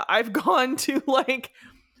Sexapalooza. I've gone to like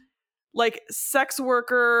sex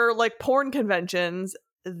worker, like porn conventions.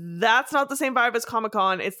 That's not the same vibe as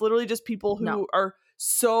Comic-Con. It's literally just people who are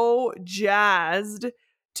so jazzed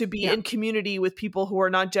to be in community with people who are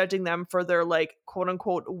not judging them for their like quote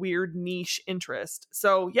unquote weird niche interest.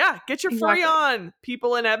 So yeah, get your furry on,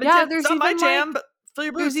 people in Edmonton. Yeah, there's not my jam, but fill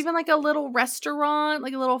your boots. There's even like a little restaurant,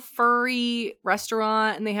 like a little furry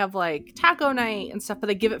restaurant, and they have like taco night and stuff, but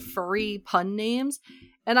they give it furry pun names.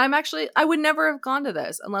 And I would never have gone to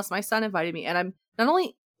this unless my son invited me. And I'm not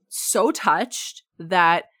only so touched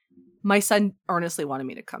that my son earnestly wanted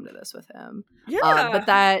me to come to this with him. Yeah. But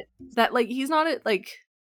that like, he's not like,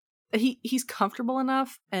 he's comfortable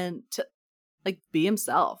enough and to like be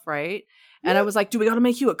himself. Right. And I was like, do we got to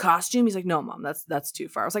make you a costume? He's like, no, Mom, that's too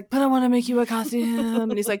far. I was like, but I want to make you a costume.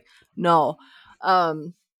 And he's like, no.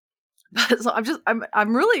 So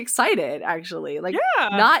I'm really excited actually. Like,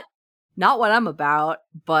 not what I'm about,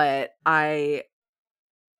 but I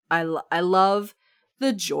love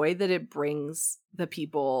the joy that it brings the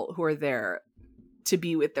people who are there to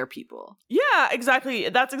be with their people. Yeah, exactly.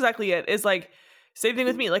 That's exactly it. It's like, same thing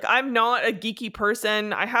with me. Like, I'm not a geeky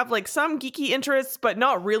person. I have like some geeky interests, but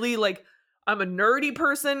not really. Like, I'm a nerdy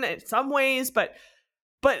person in some ways, but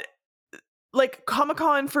like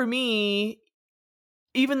Comic-Con for me,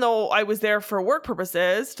 even though I was there for work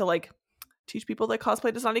purposes to like teach people that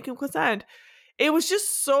cosplay does not equal consent, I was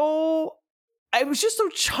just so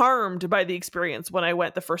charmed by the experience when I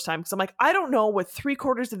went the first time, because I'm like, I don't know what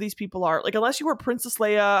 3/4 of these people are. Like, unless you were Princess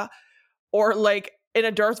Leia or like in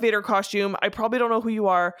a Darth Vader costume, I probably don't know who you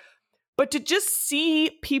are. But to just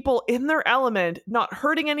see people in their element, not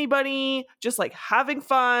hurting anybody, just like having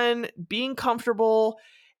fun, being comfortable,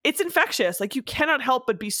 it's infectious. Like, you cannot help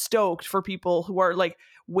but be stoked for people who are like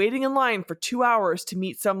waiting in line for 2 hours to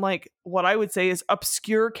meet some like what I would say is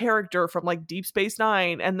obscure character from like Deep Space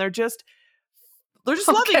Nine, and they're just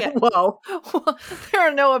loving it. Whoa. There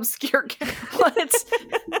are no obscure characters.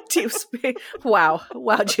 Deep Space. Wow,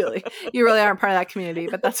 Julie, you really aren't part of that community,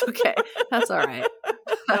 but that's okay. That's all right.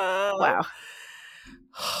 Wow.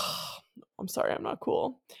 I'm sorry, I'm not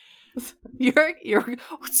cool. You're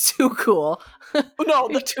too cool. No,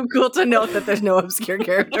 you're too cool to note that there's no obscure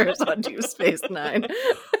characters on Deep Space Nine.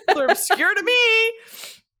 They're obscure to me.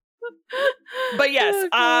 But yes,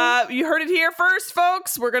 you heard it here first,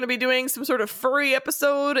 folks. We're going to be doing some sort of furry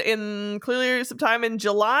episode in clearly sometime in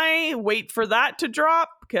July. Wait for that to drop,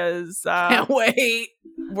 because can't wait.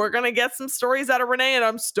 We're going to get some stories out of Renee, and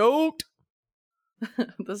I'm stoked.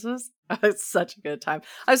 This was such a good time.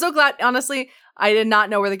 I'm so glad. Honestly, I did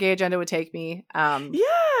not know where the gay agenda would take me.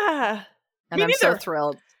 Yeah, and I'm so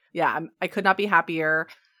thrilled. Yeah, I could not be happier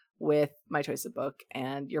with my choice of book,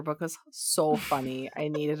 and your book was so funny. I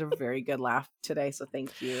needed a very good laugh today, so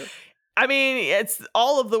thank you. I mean, it's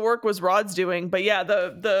all of the work was Rod's doing, but yeah,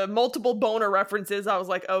 the multiple boner references, I was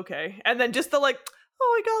like, okay. And then just the like,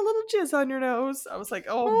 oh, I got a little jizz on your nose. I was like,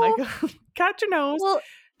 oh my god, catch your nose. Well,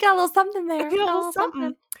 got a little something there. Got a little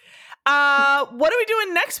something. What are we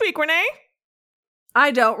doing next week, Renee?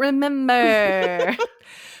 I don't remember.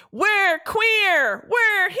 We're queer.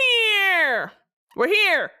 We're here. We're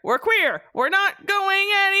here. We're queer. We're not going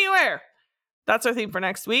anywhere. That's our theme for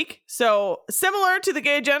next week. So similar to the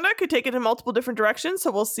gay agenda, could take it in multiple different directions.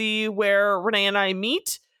 So we'll see where Renee and I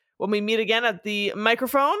meet when we meet again at the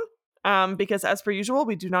microphone. Because as per usual,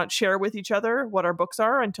 we do not share with each other what our books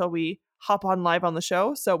are until we hop on live on the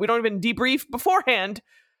show. So we don't even debrief beforehand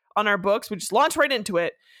on our books. We just launch right into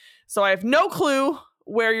it. So I have no clue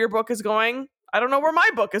where your book is going. I don't know where my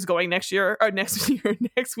book is going next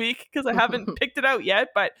week, because I haven't picked it out yet,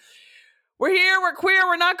 but we're here, we're queer,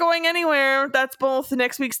 we're not going anywhere. That's both the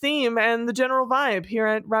next week's theme and the general vibe here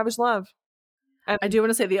at Ravage Love. And I do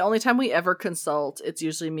want to say, the only time we ever consult, it's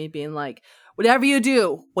usually me being like, whatever you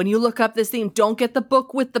do, when you look up this theme, don't get the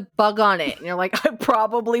book with the bug on it. And you're like, I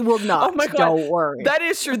probably will not. Oh my God. Don't worry. That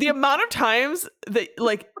is true. The amount of times that,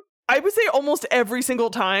 like, I would say almost every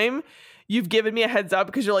single time you've given me a heads up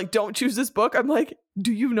because you're like, don't choose this book. I'm like,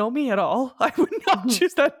 do you know me at all? I would not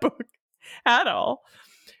choose that book at all.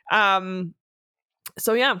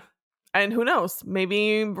 So yeah. And who knows?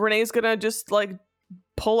 Maybe Renee's gonna just like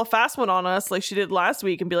pull a fast one on us like she did last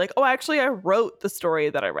week and be like, oh, actually, I wrote the story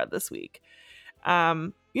that I read this week.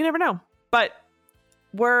 You never know. But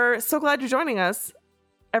we're so glad you're joining us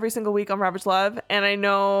every single week on Ravage Love. And I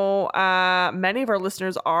know many of our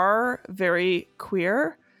listeners are very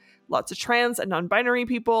queer. Lots of trans and non-binary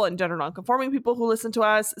people and gender non-conforming people who listen to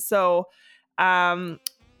us. So,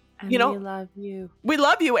 you know, we love you. We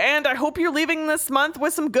love you. And I hope you're leaving this month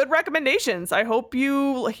with some good recommendations. I hope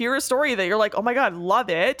you hear a story that you're like, oh my God, love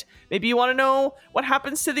it. Maybe you want to know what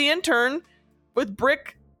happens to the intern with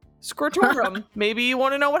Brick Scrotorum. Maybe you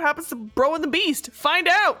want to know what happens to Bro and the Beast. Find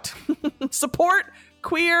out. Support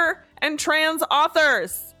queer and trans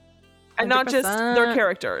authors and 100%. Not just their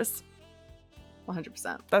characters.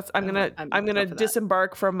 100%. That's I'm gonna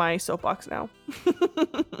disembark from my soapbox now.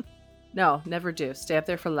 No, never do. Stay up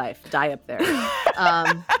there for life. Die up there.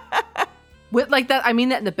 With like that, I mean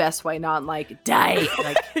that in the best way, not like die.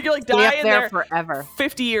 Like you're like stay die up in there forever.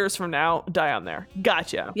 50 years from now, die on there.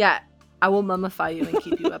 Gotcha. Yeah, I will mummify you and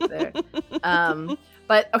keep you up there.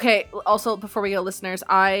 But okay. Also, before we go, listeners,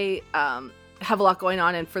 I have a lot going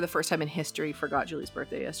on, and for the first time in history, forgot Julie's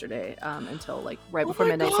birthday yesterday until like right before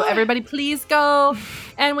midnight. God. So everybody, please go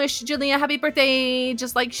and wish Julie a happy birthday,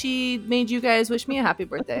 just like she made you guys wish me a happy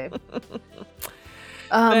birthday.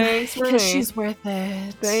 Thanks, because she's worth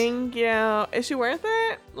it. Thank you. Is she worth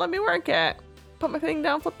it? Let me work it. Put my thing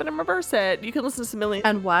down, flip it, and reverse it. You can listen to some Millie.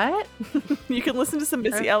 And what? You can listen to some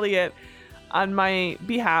Missy Elliott on my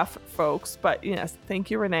behalf, folks. But yes,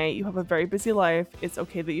 thank you, Renee. You have a very busy life. It's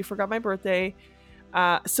okay that you forgot my birthday.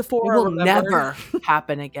 Sephora will never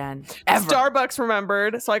happen again. Ever. Starbucks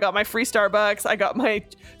remembered. So I got my free Starbucks. I got my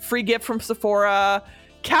free gift from Sephora.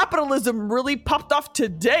 Capitalism really popped off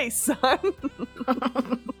today, son.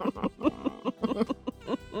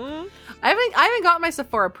 I haven't got my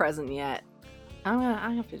Sephora present yet.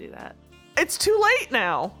 I have to do that. It's too late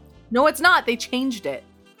now. No, it's not. They changed it.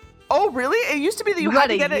 Oh, really? It used to be that you had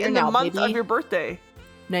to get it in the month of your birthday.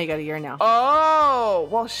 No, you got a year now. Oh,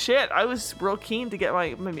 well, shit. I was real keen to get I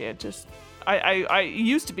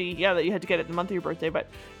used to be, that you had to get it in the month of your birthday, but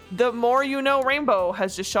the more you know rainbow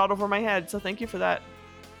has just shot over my head, so thank you for that.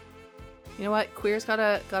 You know what? Queers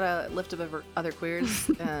gotta lift up other queers,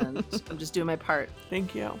 and I'm just doing my part.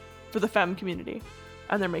 Thank you. For the femme community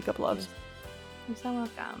and their makeup loves. You're so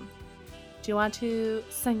welcome. Do you want to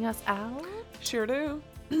sing us out? Sure do.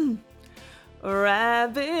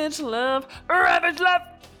 Ravage love. Ravage love.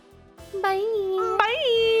 Bye.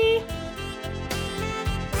 Bye.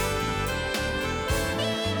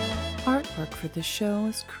 Artwork for the show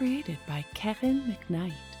is created by Karen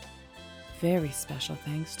McKnight. Very special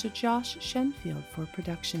thanks to Josh Shenfield for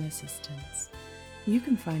production assistance. You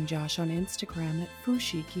can find Josh on Instagram at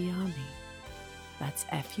Fushigiyami. That's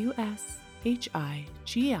FUSHIGIYAMI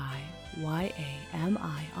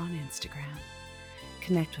on Instagram.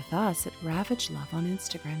 Connect with us at Ravage Love on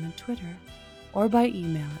Instagram and Twitter, or by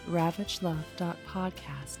email at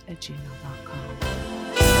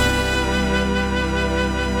ravagelove.podcast@gmail.com.